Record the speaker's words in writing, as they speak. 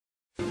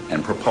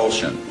and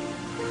propulsion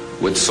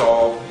would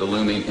solve the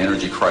looming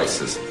energy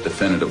crisis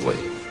definitively.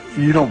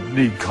 You don't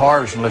need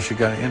cars unless you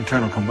got an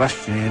internal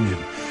combustion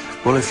engine.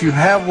 Well, if you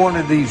have one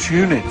of these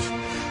units,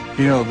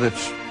 you know,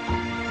 that's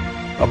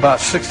about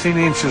 16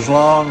 inches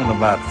long and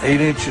about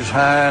 8 inches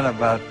high and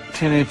about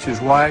 10 inches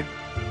wide,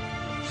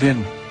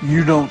 then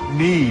you don't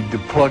need to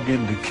plug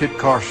into Kit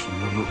Carson,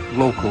 the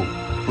local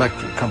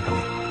electric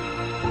company.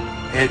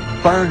 It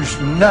burns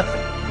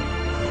nothing,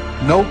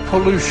 no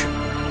pollution,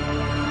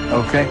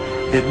 okay?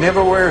 It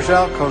never wears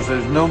out because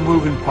there's no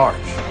moving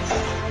parts.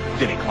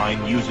 Denny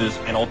Klein uses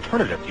an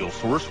alternative fuel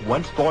source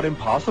once thought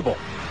impossible.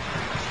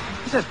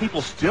 He says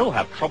people still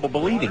have trouble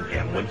believing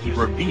him when he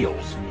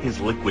reveals his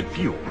liquid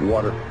fuel.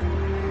 Water.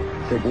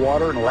 Take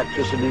water and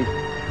electricity,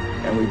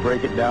 and we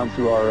break it down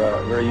through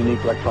our very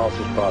unique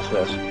electrolysis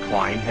process.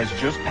 Klein has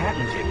just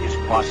patented his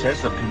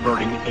process of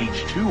converting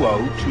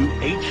H2O to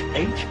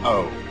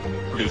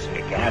HHO, producing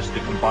a gas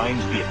that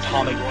combines the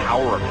atomic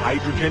power of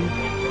hydrogen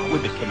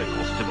with the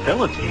chemical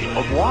stability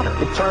of water.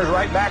 It turns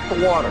right back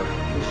to water.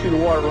 You see the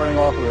water running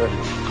off of it.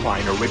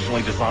 Klein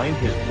originally designed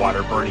his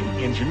water-burning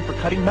engine for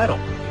cutting metal.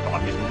 He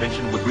thought his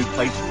invention would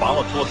replace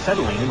volatile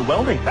acetylene in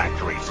welding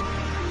factories.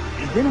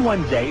 And then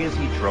one day, as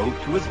he drove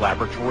to his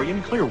laboratory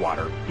in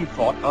Clearwater, he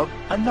thought of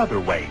another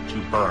way to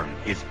burn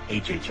his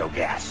HHO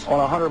gas. On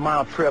a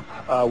 100-mile trip,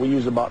 we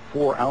use about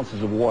 4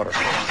 ounces of water.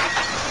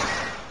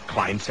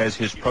 Klein says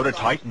his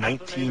prototype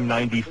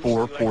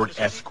 1994 Ford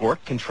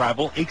Escort can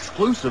travel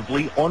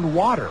exclusively on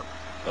water,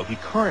 though he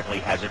currently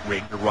has it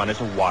rigged to run as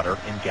a water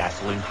and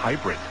gasoline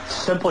hybrid.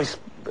 Simply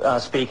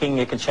speaking,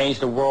 it can change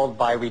the world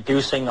by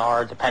reducing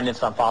our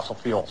dependence on fossil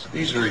fuels.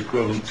 These are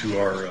equivalent to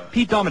our...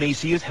 Pete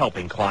Dominici is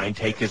helping Klein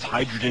take his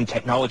hydrogen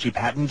technology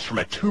patents from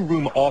a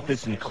 2-room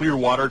office in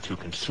Clearwater to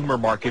consumer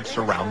markets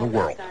around the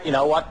world. You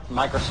know what?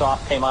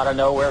 Microsoft came out of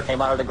nowhere,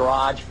 came out of the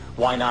garage.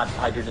 Why not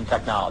hydrogen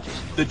technologies?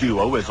 The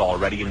duo is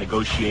already in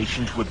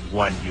negotiations with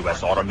one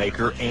U.S.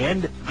 automaker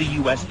and the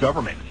U.S.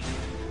 government.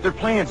 Their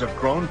plans have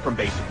grown from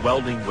basic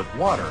welding with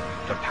water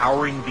to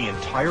powering the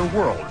entire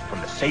world from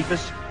the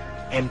safest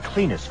and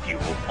cleanest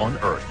fuel on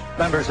Earth.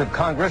 Members of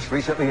Congress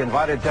recently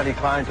invited Denny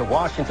Klein to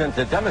Washington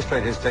to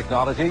demonstrate his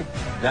technology.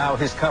 Now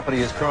his company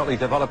is currently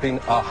developing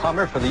a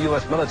Hummer for the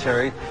U.S.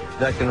 military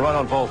that can run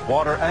on both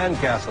water and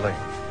gasoline.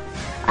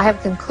 I have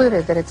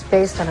concluded that it's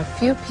based on a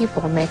few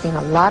people making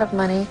a lot of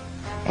money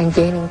and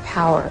gaining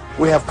power.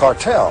 We have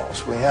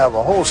cartels. We have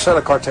a whole set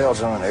of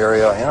cartels in an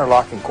area,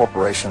 interlocking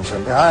corporations,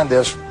 and behind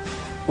this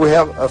we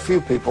have a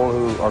few people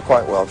who are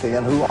quite wealthy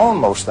and who own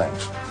most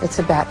things. It's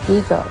about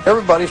ego.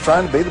 Everybody's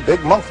trying to be the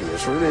big monkey.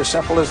 It's really as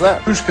simple as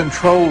that. Who's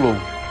control of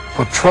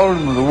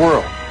petroleum of the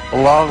world?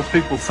 A lot of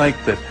people think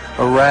that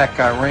Iraq,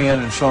 Iran,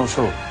 and so on and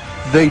so on.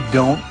 They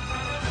don't.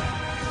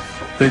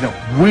 They don't.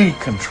 We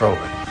control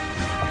it.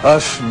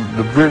 Us and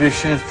the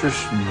British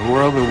interests and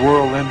the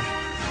world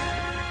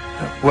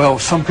interests. Well,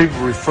 some people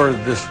refer to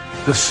this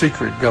the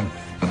secret government.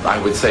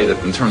 I would say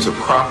that in terms of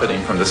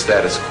profiting from the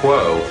status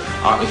quo,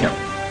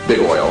 big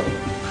oil,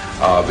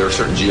 there are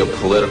certain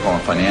geopolitical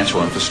and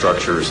financial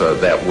infrastructures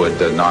that would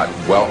not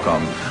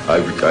welcome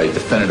a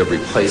definitive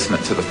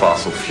replacement to the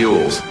fossil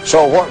fuels.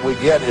 So what we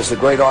get is the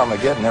great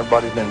Armageddon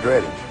everybody's been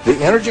dreading. The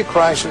energy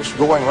crisis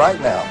going right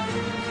now,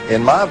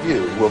 in my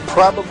view, will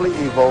probably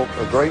evoke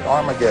a great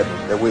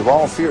Armageddon that we've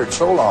all feared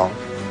so long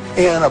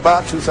in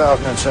about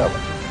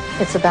 2007.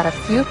 It's about a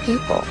few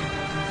people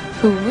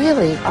who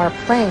really are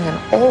playing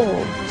an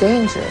old,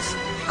 dangerous,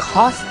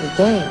 costly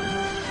game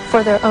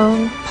for their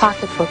own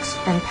pocketbooks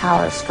and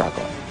power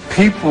struggle.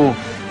 People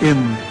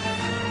in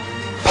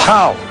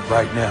power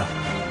right now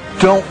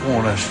don't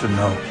want us to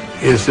know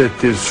is that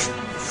this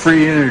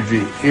free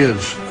energy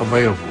is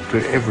available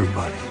to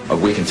everybody. I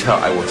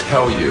will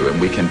tell you,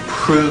 and we can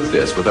prove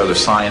this with other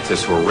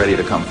scientists who are ready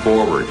to come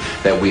forward,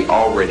 that we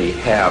already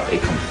have a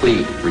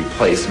complete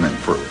replacement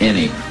for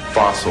any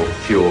fossil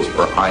fuels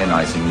or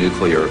ionizing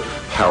nuclear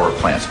power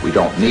plants. We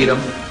don't need them.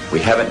 We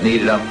haven't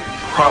needed them.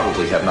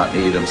 Probably have not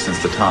needed them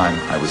since the time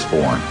I was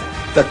born.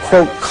 The,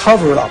 quote,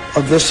 cover-up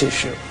of this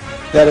issue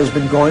that has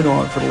been going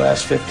on for the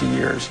last 50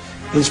 years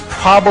is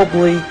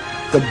probably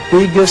the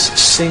biggest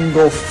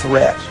single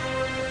threat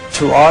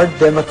to our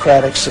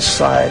democratic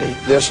society.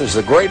 This is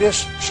the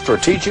greatest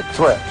strategic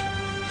threat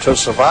to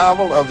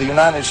survival of the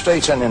United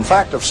States and, in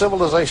fact, of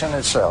civilization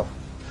itself.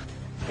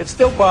 It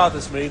still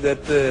bothers me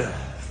that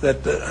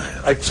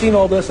I've seen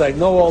all this, I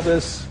know all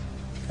this,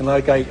 and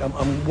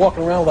I'm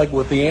walking around like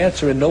with the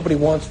answer and nobody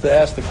wants to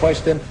ask the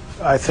question.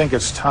 I think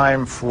it's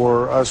time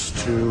for us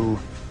to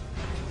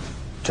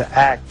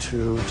act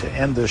to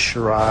end this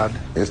charade.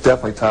 It's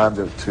definitely time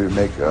to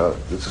make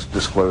this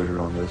disclosure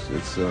on this.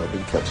 It's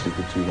been kept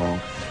secret too long.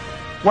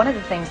 One of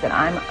the things that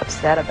I'm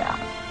upset about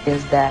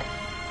is that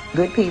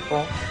good people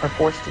are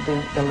forced to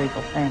do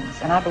illegal things,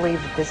 and I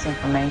believe that this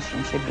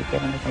information should be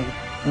given to the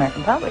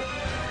American public.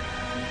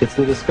 It's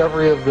the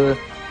discovery of the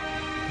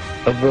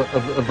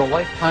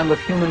lifetime of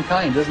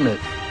humankind, isn't it?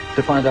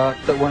 To find out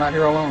that we're not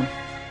here alone.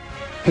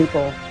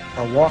 People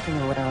are walking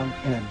around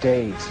in a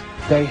daze.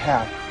 They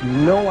have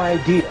no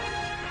idea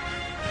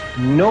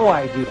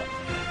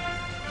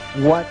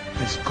what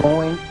is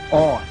going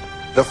on.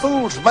 The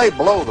fools may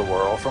blow the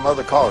world from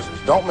other causes,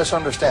 don't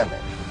misunderstand me,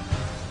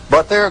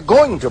 but they're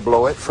going to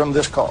blow it from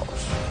this cause.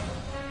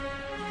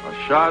 A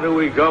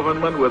shadowy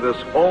government with its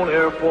own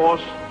Air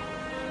Force,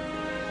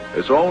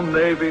 its own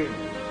Navy,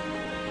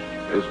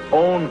 its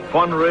own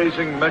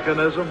fundraising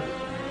mechanism,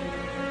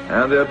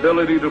 and the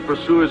ability to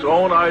pursue its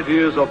own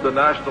ideas of the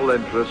national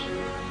interest,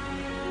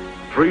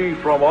 free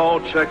from all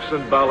checks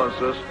and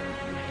balances,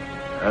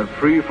 and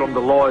free from the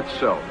law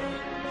itself.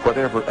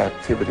 Whatever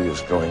activity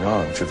is going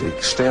on, to the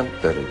extent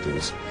that it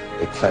is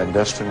a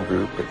clandestine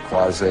group, a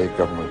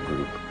quasi-government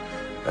group,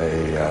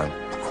 a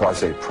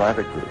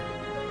quasi-private group,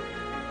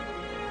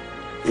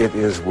 it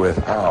is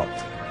without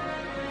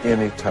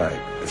any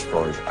type, as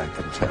far as I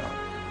can tell,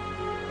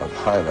 of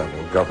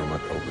high-level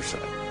government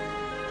oversight.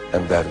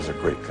 And that is a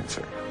great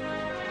concern.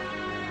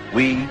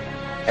 We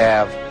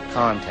have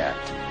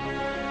contact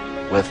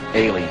with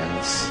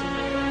aliens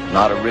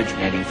not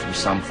originating from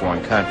some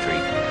foreign country,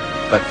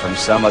 but from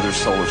some other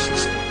solar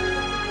system.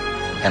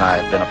 And I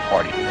have been a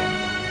party to that.